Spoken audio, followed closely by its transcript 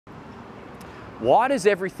Why does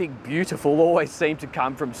everything beautiful always seem to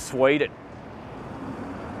come from Sweden?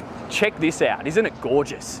 Check this out, isn't it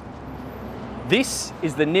gorgeous? This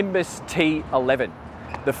is the Nimbus T11,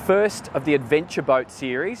 the first of the adventure boat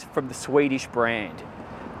series from the Swedish brand.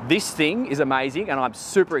 This thing is amazing and I'm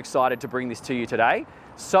super excited to bring this to you today.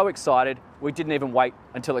 So excited, we didn't even wait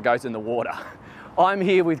until it goes in the water. I'm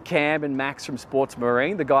here with Cam and Max from Sports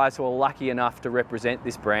Marine, the guys who are lucky enough to represent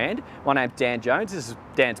this brand. My name's Dan Jones, this is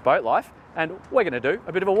Dan's Boat Life, and we're going to do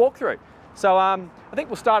a bit of a walkthrough. So I think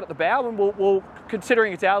we'll start at the bow, and we'll,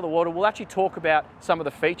 considering it's out of the water, we'll actually talk about some of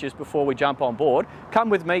the features before we jump on board. Come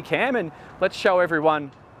with me, Cam, and let's show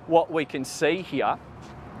everyone what we can see here.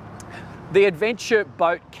 The adventure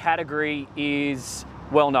boat category is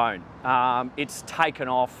well known. It's taken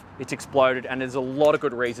off, it's exploded, and there's a lot of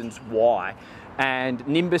good reasons why. And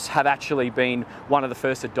Nimbus have actually been one of the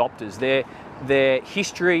first adopters. Their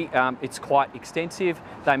history, it's quite extensive.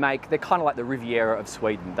 They're kind of like the Riviera of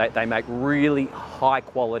Sweden. They make really high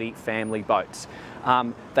quality family boats.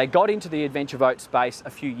 They got into the adventure boat space a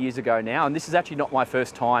few years ago now, and this is actually not my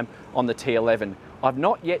first time on the T11. I've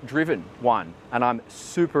not yet driven one, and I'm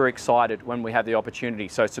super excited when we have the opportunity.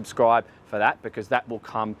 So subscribe for that, because that will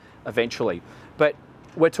come eventually. But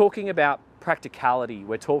we're talking about practicality.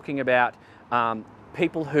 We're talking about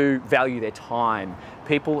people who value their time,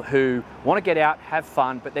 people who want to get out, have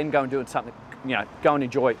fun, but then go and do something, go and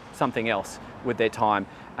enjoy something else with their time.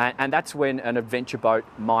 And that's when an adventure boat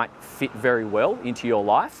might fit very well into your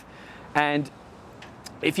life. And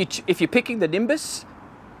if you're picking the Nimbus,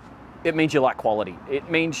 it means you like quality. It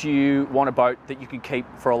means you want a boat that you can keep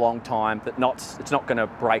for a long time, that it's not going to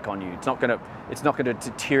break on you. It's not going to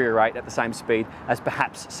deteriorate at the same speed as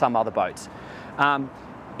perhaps some other boats.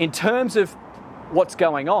 In terms of what's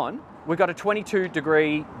going on, we've got a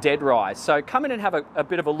 22-degree dead rise. So come in and have a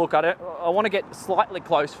bit of a look at it. I want to get slightly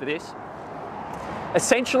close for this.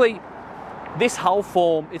 Essentially, this hull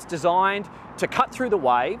form is designed to cut through the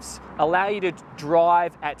waves, allow you to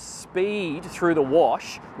drive at speed through the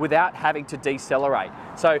wash without having to decelerate.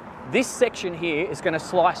 So this section here is going to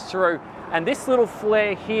slice through, and this little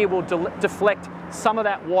flare here will deflect some of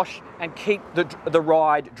that wash and keep the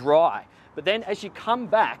ride dry. But then as you come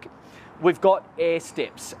back, we've got air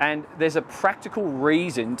steps, and there's a practical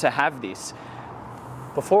reason to have this.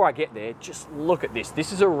 Before I get there, just look at this.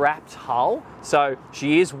 This is a wrapped hull. So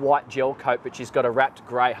she is white gel coat, but she's got a wrapped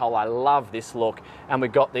grey hull. I love this look. And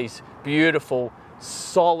we've got these beautiful,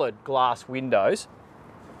 solid glass windows.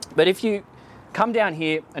 But if you come down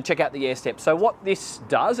here and check out the air steps. So what this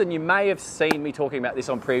does, and you may have seen me talking about this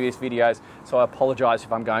on previous videos, so I apologise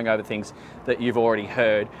if I'm going over things that you've already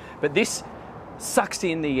heard, but this sucks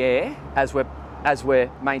in the air as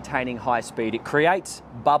we're maintaining high speed. It creates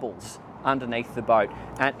bubbles underneath the boat,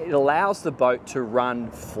 and it allows the boat to run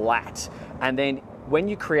flat. And then when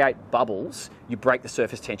you create bubbles, you break the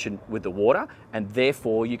surface tension with the water, and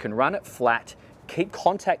therefore you can run it flat, keep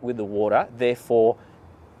contact with the water, therefore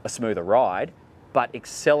a smoother ride, but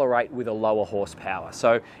accelerate with a lower horsepower.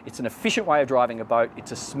 So it's an efficient way of driving a boat,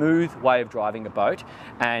 it's a smooth way of driving a boat,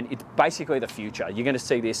 and it's basically the future. You're going to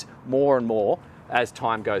see this more and more as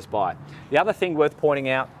time goes by. The other thing worth pointing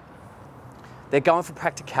out, they're going for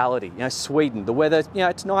practicality. Sweden, the weather,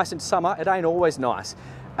 it's nice in summer, it ain't always nice.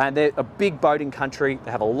 And they're a big boating country,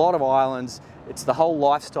 they have a lot of islands, it's the whole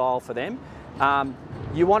lifestyle for them.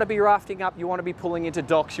 You want to be rafting up, you want to be pulling into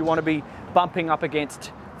docks, you want to be bumping up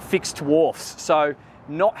against fixed wharfs. So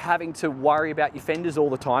not having to worry about your fenders all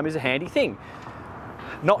the time is a handy thing.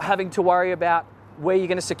 Not having to worry about where you're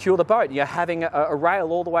going to secure the boat. You're having a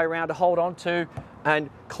rail all the way around to hold on to, and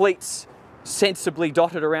cleats sensibly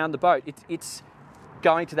dotted around the boat. It's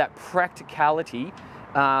going to that practicality,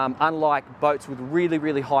 unlike boats with really,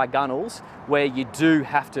 really high gunnels, where you do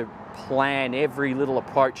have to plan every little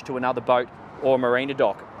approach to another boat or marina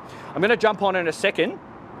dock. I'm going to jump on in a second,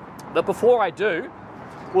 but before I do,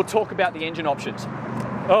 we'll talk about the engine options.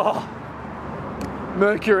 Oh,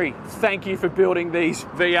 Mercury, thank you for building these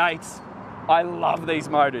V8s. I love these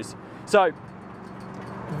motors. So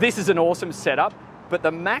this is an awesome setup, but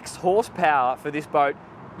the max horsepower for this boat,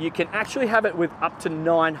 you can actually have it with up to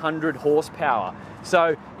 900 horsepower.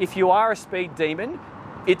 So if you are a speed demon,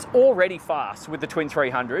 it's already fast with the twin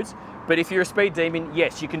 300s, but if you're a speed demon,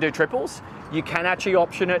 yes, you can do triples. You can actually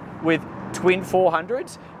option it with twin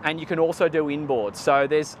 400s, and you can also do inboards. So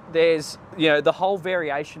there's the whole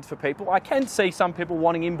variations for people. I can see some people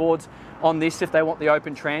wanting inboards on this if they want the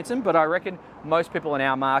open transom, but I reckon most people in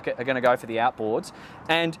our market are going to go for the outboards.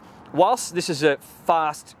 And whilst this is a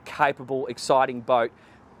fast, capable, exciting boat,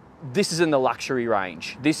 this is in the luxury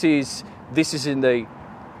range. This is in the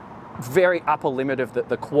very upper limit of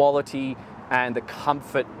the quality and the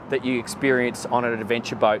comfort that you experience on an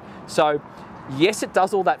adventure boat. So yes, it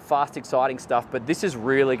does all that fast, exciting stuff, but this is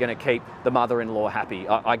really going to keep the mother-in-law happy.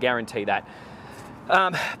 I guarantee that.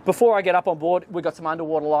 Before I get up on board, we've got some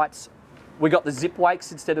underwater lights. We got the zip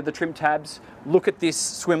wakes instead of the trim tabs. Look at this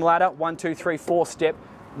swim ladder, 1, 2, 3, 4 step,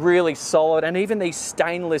 really solid. And even these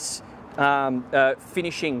stainless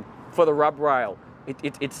finishing for the rub rail.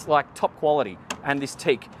 It's like top quality, and this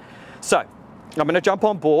teak. So I'm going to jump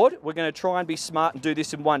on board. We're going to try and be smart and do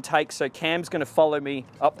this in one take. So Cam's going to follow me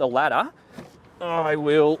up the ladder. I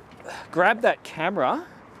will grab that camera.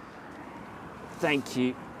 Thank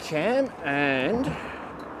you, Cam. And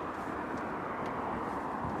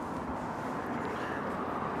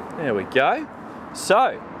there we go.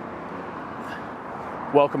 So,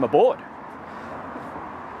 welcome aboard.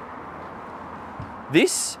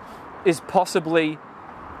 This is possibly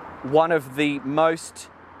one of the most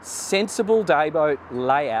sensible dayboat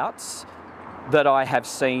layouts that I have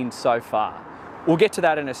seen so far. We'll get to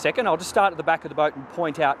that in a second. I'll just start at the back of the boat and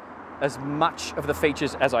point out as much of the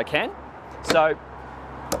features as I can. So,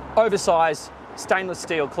 oversized stainless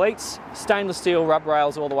steel cleats, stainless steel rub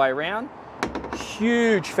rails all the way around,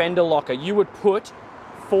 huge fender locker. You would put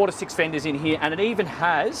 4 to 6 fenders in here, and it even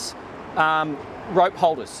has rope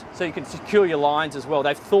holders, so you can secure your lines as well.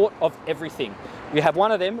 They've thought of everything. You have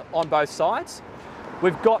one of them on both sides.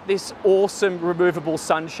 We've got this awesome removable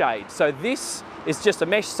sunshade. So this is just a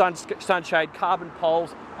mesh sunshade, carbon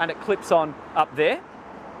poles, and it clips on up there.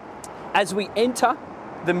 As we enter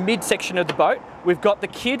the midsection of the boat, we've got the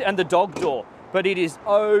kid and the dog door, but it is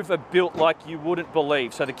overbuilt like you wouldn't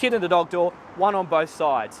believe. So the kid and the dog door, one on both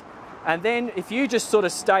sides. And then if you just sort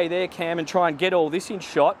of stay there, Cam, and try and get all this in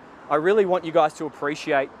shot, I really want you guys to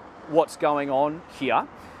appreciate what's going on here,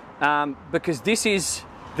 because this is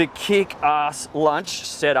the kick-ass lunch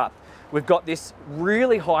setup. We've got this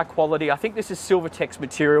really high quality, I think this is Silvertex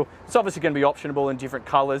material. It's obviously going to be optionable in different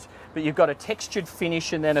colours, but you've got a textured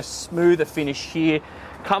finish and then a smoother finish here.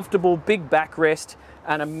 Comfortable, big backrest,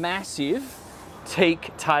 and a massive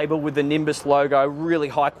teak table with the Nimbus logo, really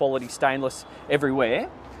high quality stainless everywhere.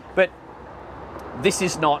 But this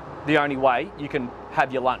is not the only way you can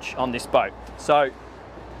have your lunch on this boat. So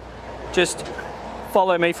just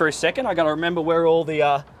follow me for a second. I got to remember where all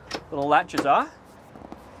the little latches are.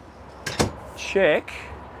 Check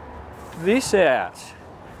this out.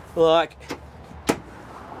 Like,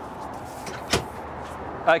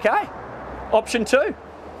 okay, option 2.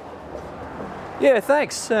 Yeah,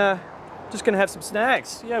 thanks. Just gonna have some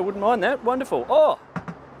snacks. Yeah, wouldn't mind that. Wonderful. Oh,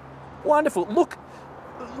 wonderful. Look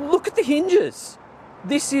at the hinges.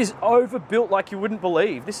 This is overbuilt like you wouldn't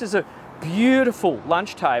believe. This is a beautiful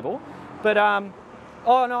lunch table, but oh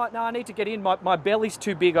no, I need to get in. My belly's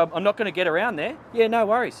too big. I'm not going to get around there. Yeah, no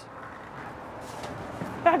worries.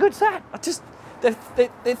 How good's that?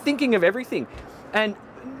 They're thinking of everything, and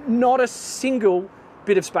not a single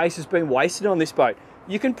bit of space has been wasted on this boat.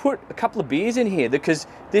 You can put a couple of beers in here because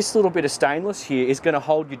this little bit of stainless here is going to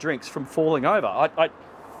hold your drinks from falling over.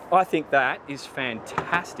 I think that is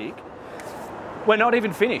fantastic. We're not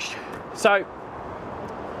even finished. So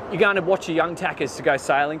you're going to watch your young tackers to go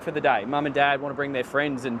sailing for the day. Mum and Dad want to bring their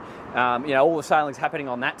friends, and you know, all the sailing's happening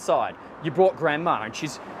on that side. You brought Grandma, and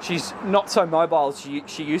she's not so mobile as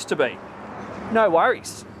she used to be. No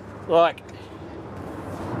worries. Like,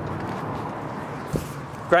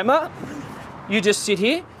 Grandma, you just sit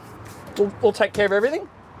here. We'll take care of everything.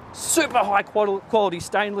 Super high quality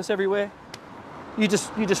stainless everywhere. You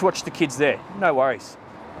just watch the kids there. No worries.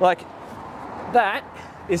 Like, that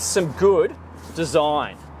is some good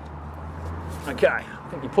design. Okay, I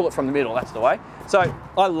think you pull it from the middle, that's the way. So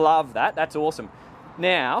I love that, that's awesome.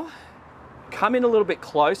 Now, come in a little bit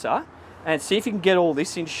closer and see if you can get all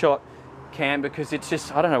this in shot, Cam, because it's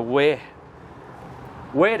just, I don't know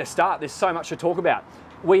where to start. There's so much to talk about.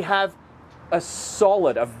 We have a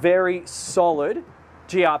very solid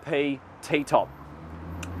GRP T-top.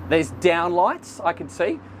 There's downlights, I can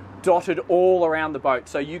see, dotted all around the boat.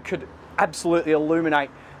 So you could absolutely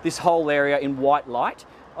illuminate this whole area in white light.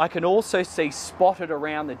 I can also see spotted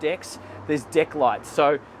around the decks, there's deck lights.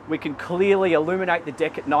 So we can clearly illuminate the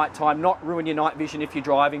deck at night time, not ruin your night vision if you're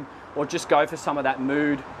driving, or just go for some of that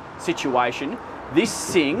mood situation.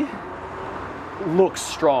 This thing looks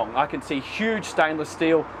strong. I can see huge stainless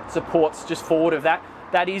steel supports just forward of that.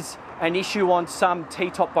 That is an issue on some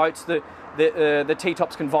T-top boats. The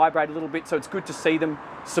T-tops can vibrate a little bit, so it's good to see them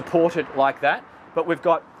supported like that. But we've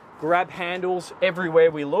got grab handles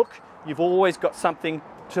everywhere we look. You've always got something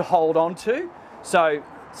to hold on to. So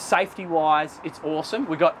safety-wise, it's awesome.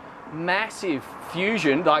 We've got massive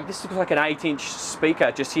fusion. Like this looks like an 8-inch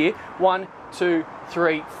speaker just here. 1, 2,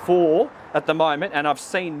 3, 4 at the moment, and I've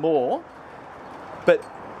seen more. But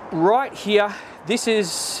right here, this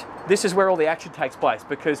is where all the action takes place,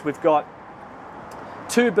 because we've got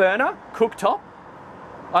 2-burner cooktop.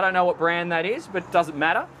 I don't know what brand that is, but it doesn't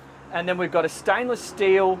matter. And then we've got a stainless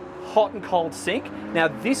steel hot and cold sink. Now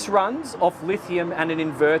this runs off lithium and an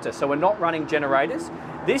inverter, so we're not running generators.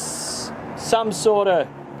 This, some sort of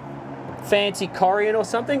fancy Corian or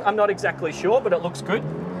something, I'm not exactly sure, but it looks good.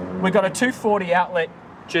 We've got a 240 outlet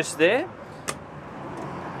just there.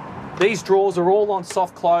 These drawers are all on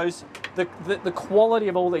soft close. The quality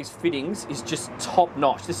of all these fittings is just top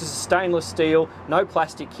notch. This is stainless steel, no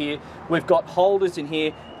plastic here. We've got holders in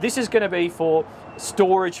here. This is going to be for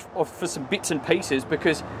storage for some bits and pieces,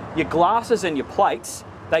 because your glasses and your plates,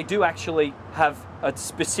 they do actually have a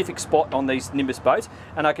specific spot on these Nimbus boats.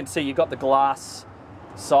 And I can see you've got the glass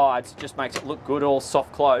sides, just makes it look good, all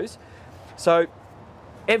soft close. So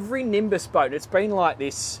every Nimbus boat, it's been like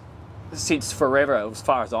this since forever, as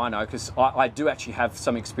far as I know, because I do actually have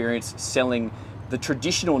some experience selling the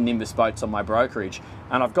traditional Nimbus boats on my brokerage.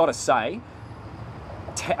 And I've got to say,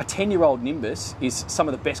 a 10-year-old Nimbus is some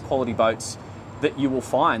of the best quality boats that you will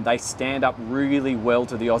find. They stand up really well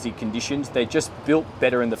to the Aussie conditions. They're just built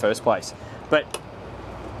better in the first place. But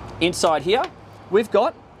inside here, we've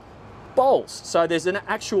got bowls. So there's an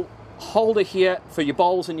actual holder here for your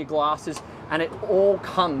bowls and your glasses, and it all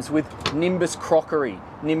comes with Nimbus crockery,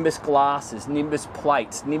 Nimbus glasses, Nimbus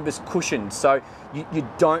plates, Nimbus cushions. So you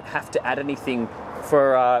don't have to add anything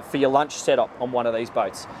for your lunch setup on one of these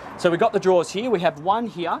boats. So we've got the drawers here. We have one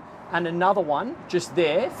here and another one just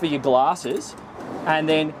there for your glasses, and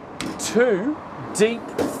then 2 deep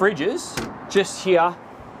fridges just here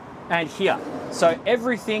and here. So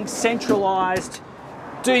everything centralized.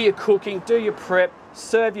 Do your cooking, do your prep,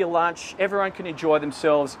 serve your lunch. Everyone can enjoy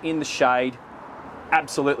themselves in the shade.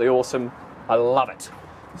 Absolutely awesome. I love it.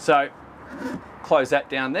 So close that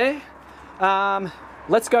down there.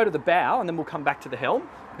 Let's go to the bow, and then we'll come back to the helm,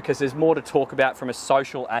 because there's more to talk about from a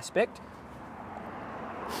social aspect.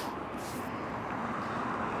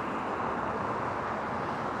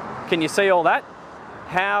 Can you see all that?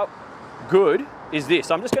 How good is this?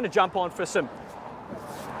 I'm just going to jump on for some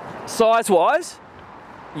size-wise.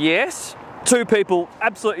 Yes, 2 people,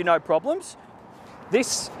 absolutely no problems.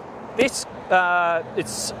 This it's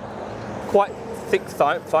quite thick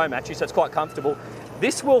foam actually, so it's quite comfortable.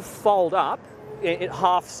 This will fold up at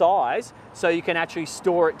half size, so you can actually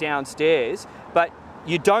store it downstairs, but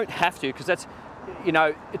you don't have to, because that's, you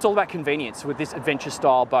know, it's all about convenience with this adventure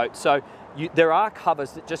style boat. So there are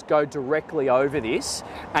covers that just go directly over this,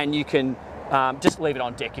 and you can just leave it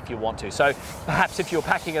on deck if you want to. So perhaps if you're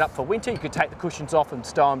packing it up for winter, you could take the cushions off and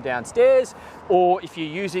stow them downstairs, or if you're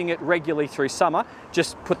using it regularly through summer,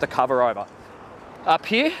 just put the cover over. Up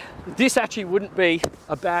here, this actually wouldn't be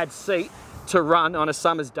a bad seat to run on a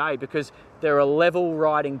summer's day, because they're a level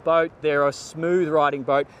riding boat, they're a smooth riding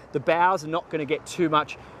boat. The bows are not going to get too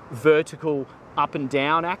much vertical up and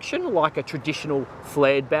down action like a traditional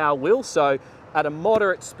flared bow will. So at a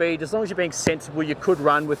moderate speed, as long as you're being sensible, you could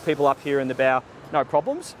run with people up here in the bow, no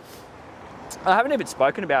problems. I haven't even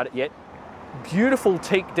spoken about it yet. Beautiful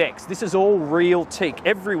teak decks. This is all real teak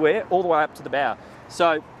everywhere, all the way up to the bow.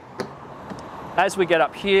 So as we get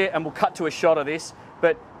up here, and we'll cut to a shot of this,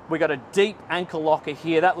 but we got a deep anchor locker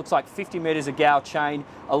here. That looks like 50 meters of gow chain,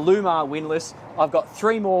 a Lumar windlass. I've got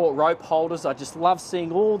 3 more rope holders. I just love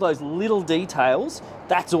seeing all those little details.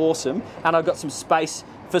 That's awesome. And I've got some space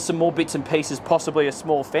for some more bits and pieces, possibly a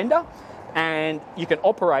small fender. And you can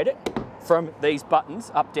operate it from these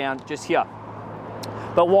buttons up, down, just here.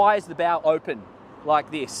 But why is the bow open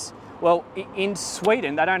like this? Well, in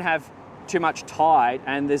Sweden, they don't have too much tide,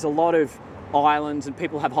 and there's a lot of islands, and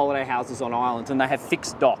people have holiday houses on islands, and they have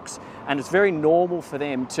fixed docks, and it's very normal for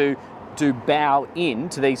them to do bow in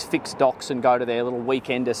to these fixed docks and go to their little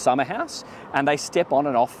weekender summer house, and they step on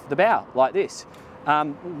and off the bow like this.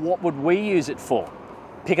 What would we use it for?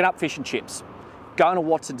 Picking up fish and chips, going to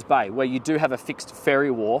Watson's Bay, where you do have a fixed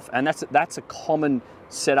ferry wharf, and that's a common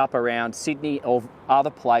setup around Sydney or other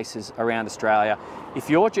places around Australia. If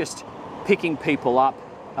you're just picking people up,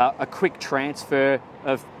 a quick transfer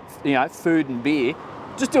of, you know, food and beer,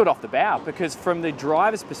 just do it off the bow, because from the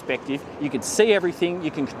driver's perspective, you can see everything,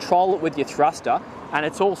 you can control it with your thruster, and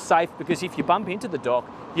it's all safe, because if you bump into the dock,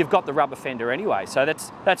 you've got the rubber fender anyway, so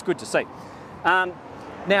that's good to see.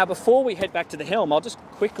 Now, before we head back to the helm, I'll just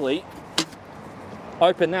quickly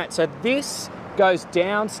open that. So this goes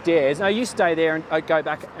downstairs. Now, you stay there and go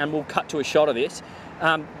back, and we'll cut to a shot of this.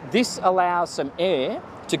 This allows some air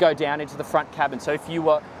to go down into the front cabin. So if you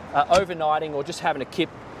were overnighting or just having a kip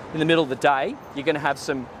in the middle of the day, you're going to have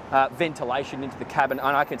some ventilation into the cabin,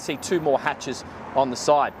 and I can see 2 more hatches on the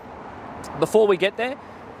side. Before we get there,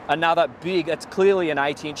 another big, it's clearly an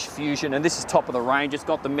 8-inch Fusion, and this is top of the range. It's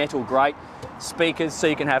got the metal grate speakers, so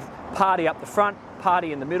you can have party up the front,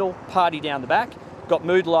 party in the middle, party down the back. Got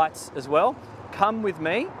mood lights as well. Come with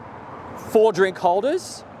me, 4 drink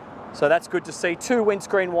holders, so that's good to see. 2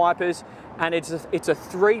 windscreen wipers, and it's a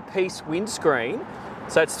 3-piece windscreen.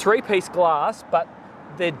 So it's 3-piece glass, but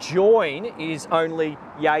the join is only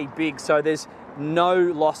yay big, so there's no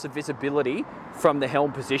loss of visibility from the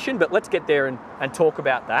helm position. But let's get there and talk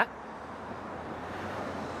about that.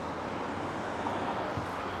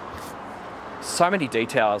 So many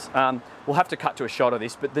details. We'll have to cut to a shot of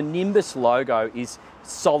this, but the Nimbus logo is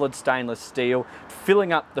solid stainless steel.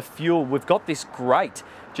 Filling up the fuel, we've got this grate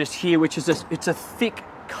just here, which is it's a thick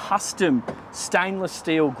custom stainless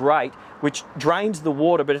steel grate which drains the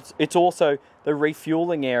water, but it's also the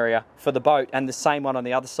refueling area for the boat, and the same one on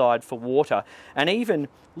the other side for water. And even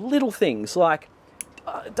little things like,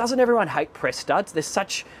 doesn't everyone hate press studs? They're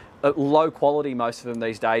such low quality, most of them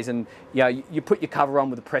these days, and you know, you put your cover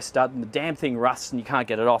on with a press stud and the damn thing rusts and you can't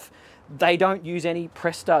get it off. They don't use any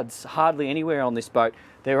press studs hardly anywhere on this boat.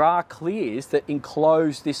 There are clears that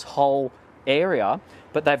enclose this whole area,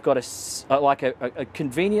 but they've got a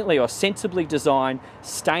conveniently or sensibly designed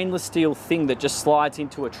stainless steel thing that just slides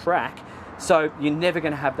into a track, so you're never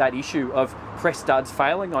going to have that issue of press studs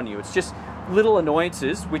failing on you. It's just little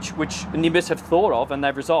annoyances which Nimbus have thought of and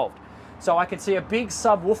they've resolved. So I can see a big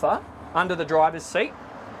subwoofer under the driver's seat,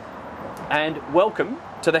 and welcome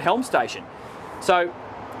to the helm station. So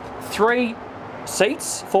 3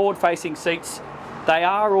 seats, forward-facing seats. They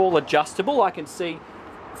are all adjustable. I can see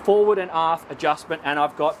forward and aft adjustment, and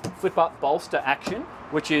I've got flip-up bolster action,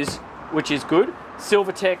 which is good.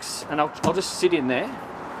 Silvertex, and I'll just sit in there.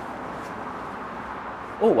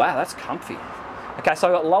 Oh wow, that's comfy. Okay, so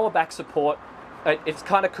I've got lower back support. It's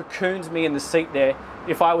kind of cocoons me in the seat there.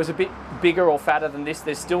 If I was a bit bigger or fatter than this,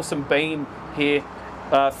 there's still some beam here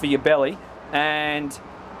for your belly, and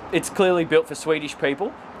it's clearly built for Swedish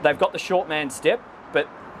people. They've got the short man step, but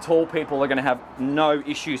tall people are going to have no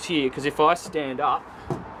issues here, because if I stand up,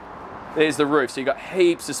 there's the roof. So you've got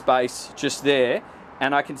heaps of space just there,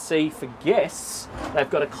 and I can see for guests, they've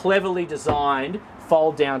got a cleverly designed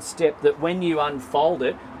fold down step that when you unfold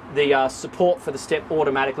it, the support for the step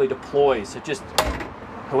automatically deploys. So just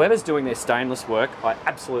whoever's doing their stainless work, I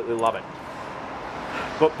absolutely love it.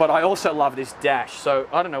 But I also love this dash, so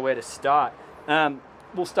I don't know where to start.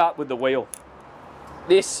 We'll start with the wheel.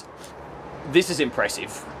 This is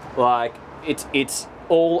impressive. Like it's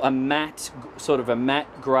all a matte, sort of a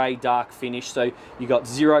matte grey dark finish, so you got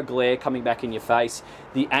zero glare coming back in your face.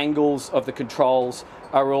 The angles of the controls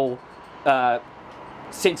are all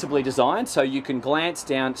sensibly designed, so you can glance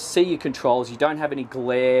down, see your controls. You don't have any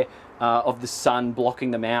glare of the sun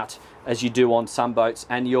blocking them out as you do on some boats,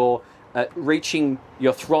 and you're reaching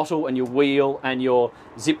your throttle and your wheel and your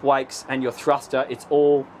zip wakes and your thruster. It's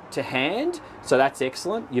all to hand, so that's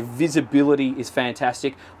excellent. Your visibility is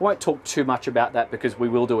fantastic. I won't talk too much about that because we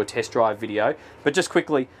will do a test drive video, but just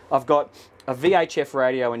quickly, I've got a VHF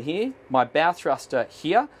radio in here, my bow thruster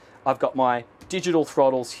here, I've got my digital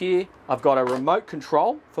throttles here, I've got a remote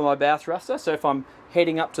control for my bow thruster, so if I'm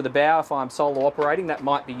heading up to the bow, if I'm solo operating, that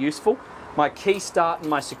might be useful. My key start and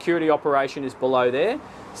my security operation is below there.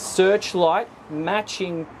 Searchlight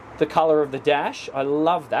matching the color of the dash, I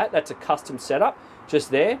love that. That's a custom setup just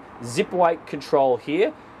there. Zip wake control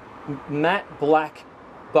here, matte black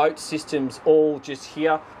boat systems all just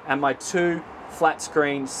here, and my 2 flat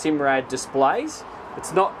screen Simrad displays.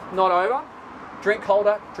 It's not over. Drink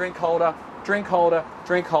holder, drink holder, drink holder,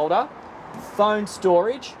 drink holder, phone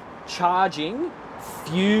storage, charging,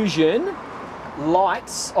 fusion,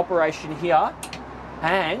 lights operation here,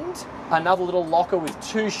 and another little locker with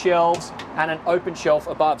 2 shelves and an open shelf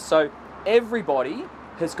above. So everybody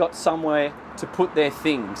has got somewhere to put their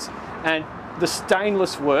things, and the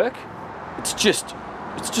stainless work, it's just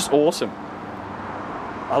awesome.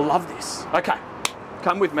 I love this. Okay,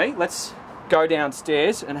 come with me. Let's go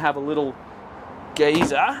downstairs and have a little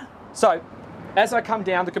geezer. So as I come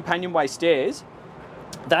down the companionway stairs,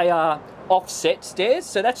 they are offset stairs.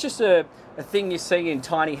 So that's just a thing you see in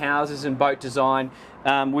tiny houses and boat design,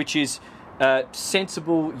 which is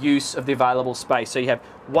sensible use of the available space. So you have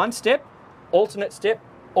 1 step, alternate step,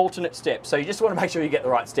 alternate step. So you just want to make sure you get the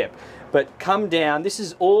right step. But come down, this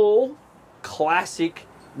is all classic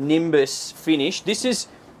Nimbus finish. This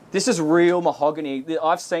is real mahogany.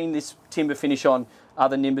 I've seen this timber finish on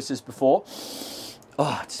other Nimbuses before.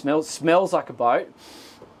 Oh, it smells like a boat.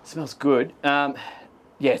 It smells good.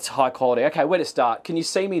 Yeah, it's high quality. Okay, where to start? Can you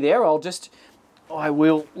see me there? I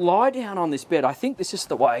will lie down on this bed. I think this is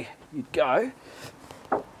the way you'd go.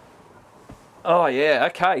 Oh yeah,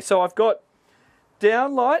 okay. So I've got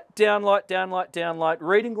down light, down light, down light, down light,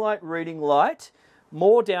 reading light,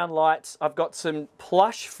 more down lights. I've got some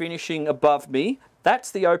plush finishing above me.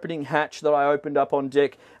 That's the opening hatch that I opened up on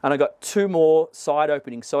deck, and I got 2 more side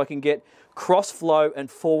openings so I can get cross flow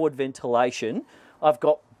and forward ventilation. I've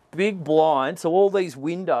got big blinds, so all these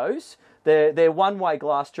windows, they're one-way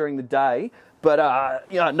glass during the day, but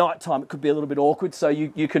you know, at night time it could be a little bit awkward, so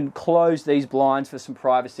you can close these blinds for some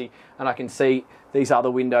privacy, and I can see these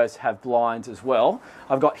other windows have blinds as well.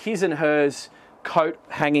 I've got his and hers coat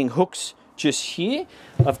hanging hooks just here.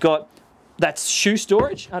 I've got, that's shoe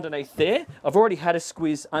storage underneath there. I've already had a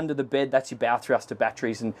squiz under the bed. That's your bow thruster,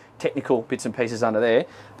 batteries and technical bits and pieces under there.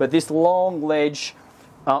 But this long ledge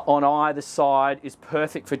on either side is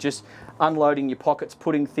perfect for just unloading your pockets,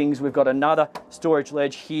 putting things. We've got another storage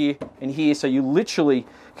ledge here and here, so you literally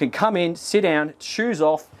can come in, sit down, shoes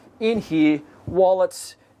off, in here,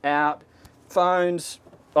 wallets out, phones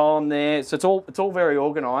on there. So it's all very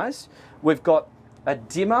organised. We've got a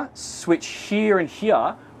dimmer switch here and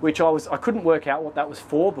here, which I couldn't work out what that was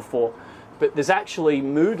for before, but there's actually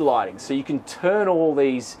mood lighting, so you can turn all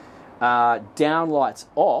these down lights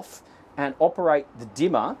off and operate the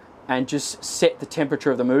dimmer and just set the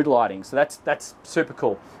temperature of the mood lighting. So that's super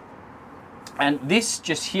cool. And this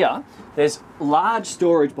just here, there's large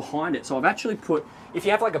storage behind it. So I've actually put, if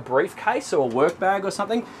you have like a briefcase or a work bag or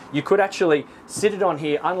something, you could actually sit it on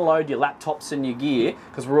here, unload your laptops and your gear,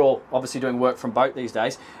 because we're all obviously doing work from boat these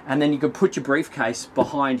days, and then you could put your briefcase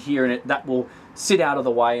behind here, and that will sit out of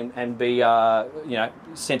the way and be you know,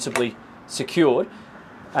 sensibly secured.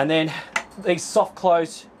 And then these soft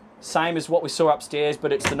close, same as what we saw upstairs,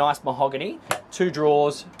 but it's the nice mahogany. 2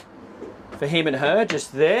 drawers for him and her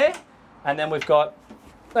just there. And then we've got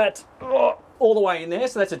that all the way in there.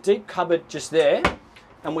 So that's a deep cupboard just there.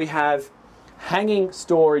 And we have hanging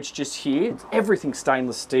storage just here. It's everything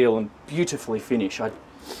stainless steel and beautifully finished.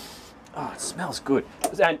 Oh, it smells good.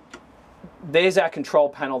 And there's our control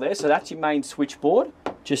panel there. So that's your main switchboard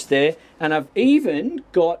just there. And I've even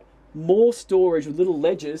got more storage with little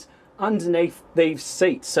ledges underneath these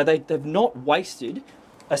seats, so they've not wasted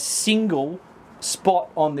a single spot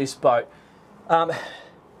on this boat.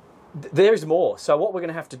 There's more, so what we're going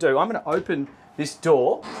to have to do, I'm going to open this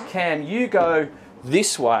door. Cam, you go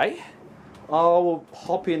this way. I'll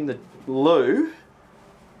hop in the loo,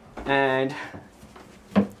 and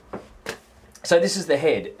so this is the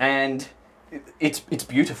head, and it's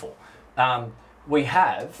beautiful. We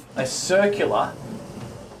have a circular.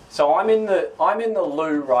 So I'm in the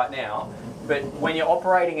loo right now, but when you're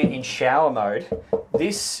operating it in shower mode,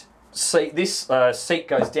 this seat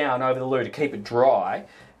goes down over the loo to keep it dry.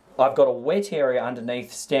 I've got a wet area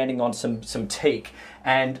underneath, standing on some teak,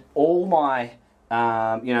 and all my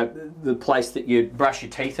you know, the place that you brush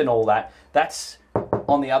your teeth and all that, that's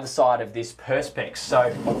on the other side of this perspex,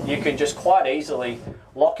 so you can just quite easily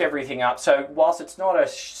lock everything up. So whilst it's not a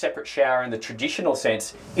separate shower in the traditional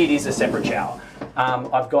sense, it is a separate shower.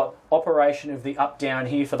 I've got operation of the up down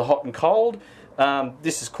here for the hot and cold.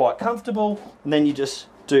 This is quite comfortable, and then you just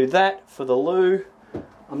do that for the loo.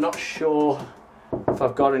 I'm not sure if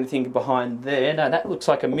I've got anything behind there. No, that looks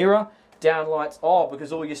like a mirror. Down lights,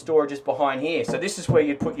 because all your storage is behind here. So this is where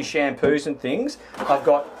you'd put your shampoos and things. I've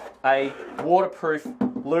got a waterproof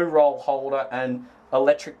loo roll holder and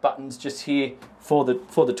electric buttons just here for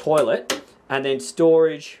the toilet, and then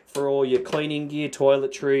storage for all your cleaning gear,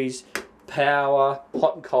 toiletries, power,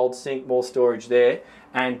 hot and cold sink, more storage there,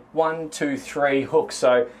 and 1, 2, 3 hooks.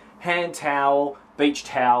 So hand towel, beach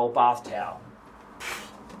towel, bath towel.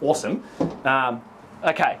 Awesome.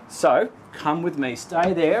 Okay, so come with me,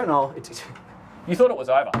 stay there, and you thought it was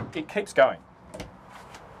over. It keeps going.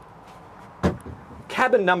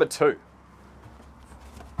 Cabin number 2.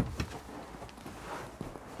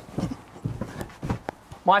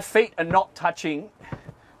 My feet are not touching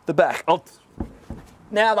the back.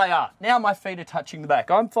 Now they are. Now my feet are touching the back.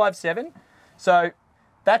 I'm 5'7", so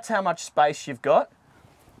that's how much space you've got.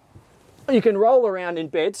 You can roll around in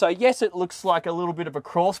bed, so yes, it looks like a little bit of a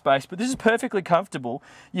crawl space, but this is perfectly comfortable.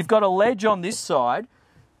 You've got a ledge on this side,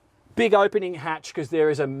 big opening hatch, because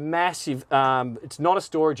there is a massive, it's not a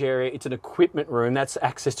storage area, it's an equipment room. That's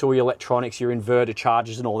access to all your electronics, your inverter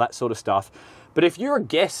chargers and all that sort of stuff. But if you're a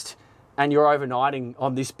guest and you're overnighting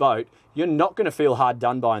on this boat, you're not going to feel hard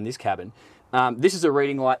done by in this cabin. This is a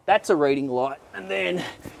reading light, that's a reading light, and then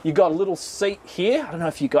you've got a little seat here. I don't know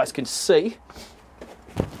if you guys can see.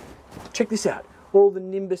 Check this out, all the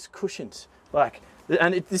Nimbus cushions,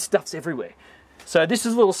 this stuff's everywhere. So this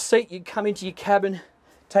is a little seat. You come into your cabin,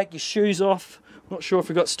 take your shoes off. Not sure if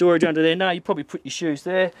we've got storage under there. No, you probably put your shoes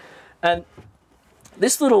there. And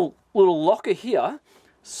this little locker here,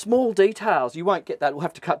 small details. You won't get that. We'll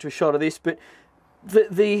have to cut to a shot of this, but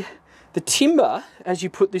the timber, as you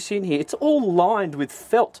put this in here, it's all lined with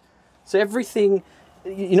felt. So everything,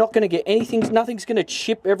 you're not going to get anything, nothing's going to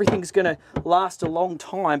chip, everything's going to last a long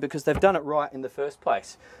time because they've done it right in the first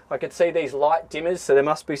place. I can see these light dimmers, so there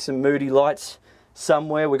must be some moody lights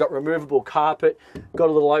somewhere. We've got removable carpet, got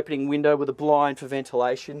a little opening window with a blind for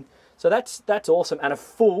ventilation. So that's awesome, and a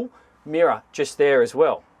full mirror just there as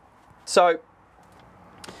well. So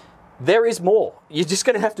there is more. You're just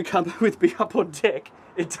going to have to come with me up on deck.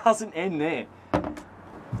 It doesn't end there.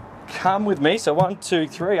 Come with me. So 1, 2,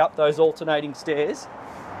 3 up those alternating stairs.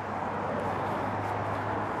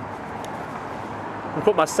 I'll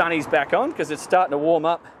put my sunnies back on because it's starting to warm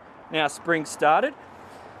up now spring started.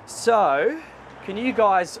 So can you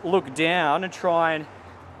guys look down and try and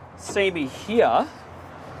see me here?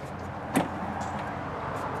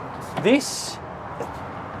 This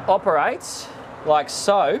operates like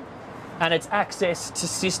so, and it's access to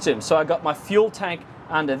systems. So I got my fuel tank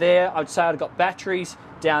under there. I'd say I've got batteries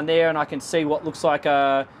down there, and I can see what looks like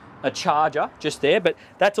a charger just there. But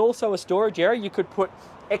that's also a storage area. You could put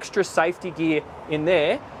extra safety gear in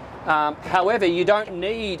there. However, you don't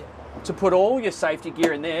need to put all your safety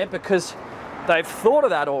gear in there because they've thought of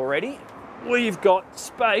that already. We've got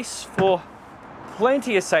space for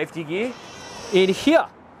plenty of safety gear in here.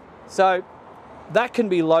 So that can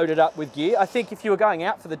be loaded up with gear. I think if you were going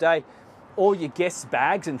out for the day, all your guests'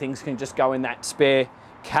 bags and things can just go in that spare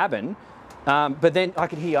cabin. But then I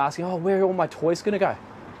can hear you asking, oh, where are all my toys going to go?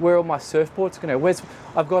 Where are all my surfboards going to go?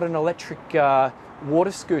 I've got an electric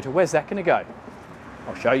water scooter. Where's that going to go?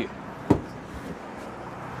 I'll show you.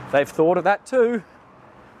 They've thought of that too.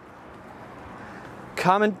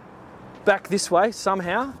 Coming back this way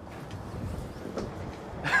somehow.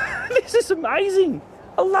 This is amazing.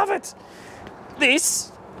 I love it.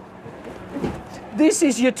 This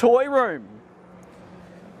is your toy room.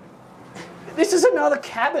 This is another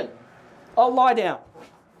cabin. I'll lie down.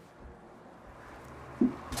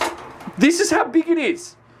 This is how big it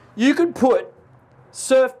is. You could put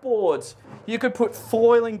surfboards, you could put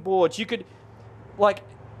foiling boards, you could, like,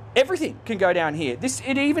 everything can go down here.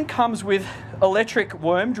 It even comes with electric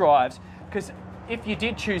worm drives, because if you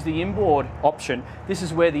did choose the inboard option, this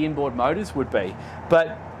is where the inboard motors would be.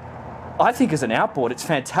 But I think as an outboard, it's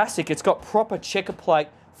fantastic. It's got proper checker plate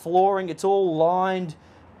flooring. It's all lined,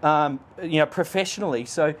 professionally.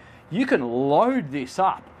 So you can load this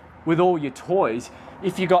up with all your toys.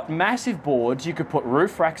 If you've got massive boards, you could put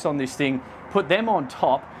roof racks on this thing, put them on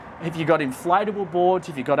top. If you've got inflatable boards,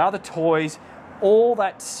 if you've got other toys, all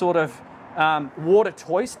that sort of water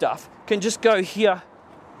toy stuff can just go here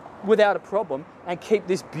without a problem and keep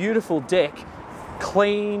this beautiful deck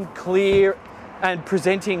clean, clear, and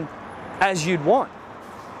presenting as you'd want.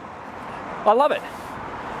 I love it.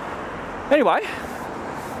 Anyway,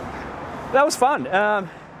 that was fun.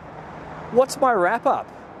 What's my wrap up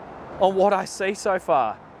on what I see so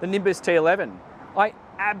far? The Nimbus T11. I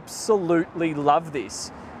absolutely love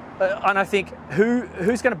this. And I think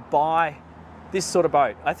who's going to buy this sort of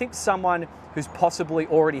boat? I think someone who's possibly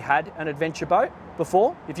already had an adventure boat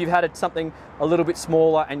before. If you've had something a little bit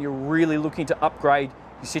smaller and you're really looking to upgrade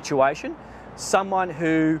your situation. Someone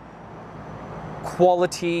who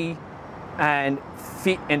quality and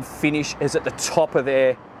fit and finish is at the top of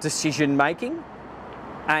their decision making,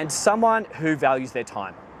 and someone who values their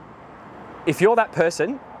time. If you're that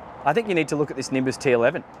person, I think you need to look at this Nimbus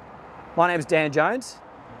T11. My name's Dan Jones.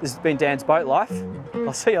 This has been Dan's Boat Life.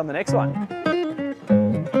 I'll see you on the next one.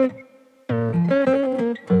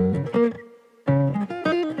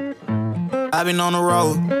 I've been on the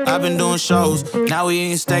road, I've been doing shows. Now we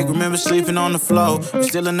eating steak, remember sleeping on the floor. We're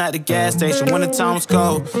still at the gas station when the time was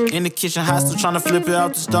cold. In the kitchen, hot, still trying to flip it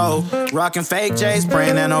out the stove. Rocking fake J's,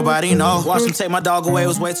 praying that nobody know. Watch them take my dog away, it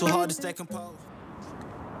was way too hard to stay composed.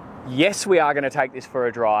 Yes, we are going to take this for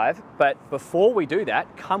a drive, but before we do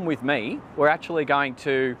that, come with me. We're actually going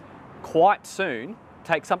to, quite soon,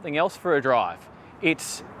 take something else for a drive.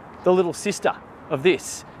 It's the little sister of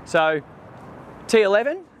this. So,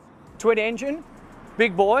 T11, twin engine,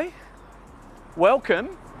 big boy,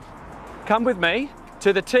 welcome. Come with me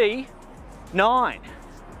to the T9.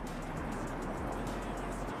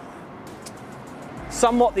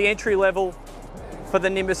 Somewhat the entry level for the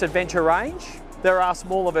Nimbus Adventure range. There are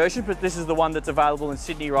smaller versions, but this is the one that's available in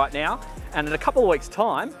Sydney right now. And in a couple of weeks'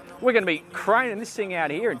 time, we're going to be craning this thing out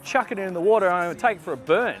here and chucking it in the water and I'm going to take it for a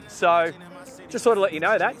burn. So just sort of let you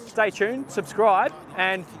know that. Stay tuned, subscribe,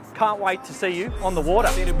 and can't wait to see you on the water.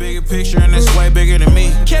 See the bigger picture and it's way bigger than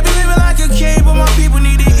me. Can't be living like a king, but my people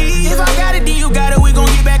need to eat. If I got it, then you got it, we gon'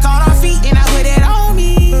 get back on our feet. And I put that on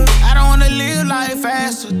me. I don't wanna live life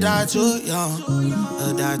fast or die too young.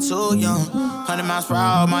 Or die too young. 100 miles per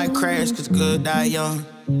hour might crash, cause good die young.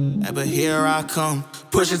 Yeah, but here I come.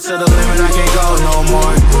 Push it to the limit, I can't go no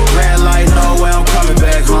more. Red light, no way, I'm coming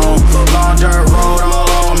back home. Long dirt road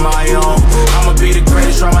all on my own. I'ma be the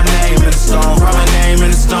greatest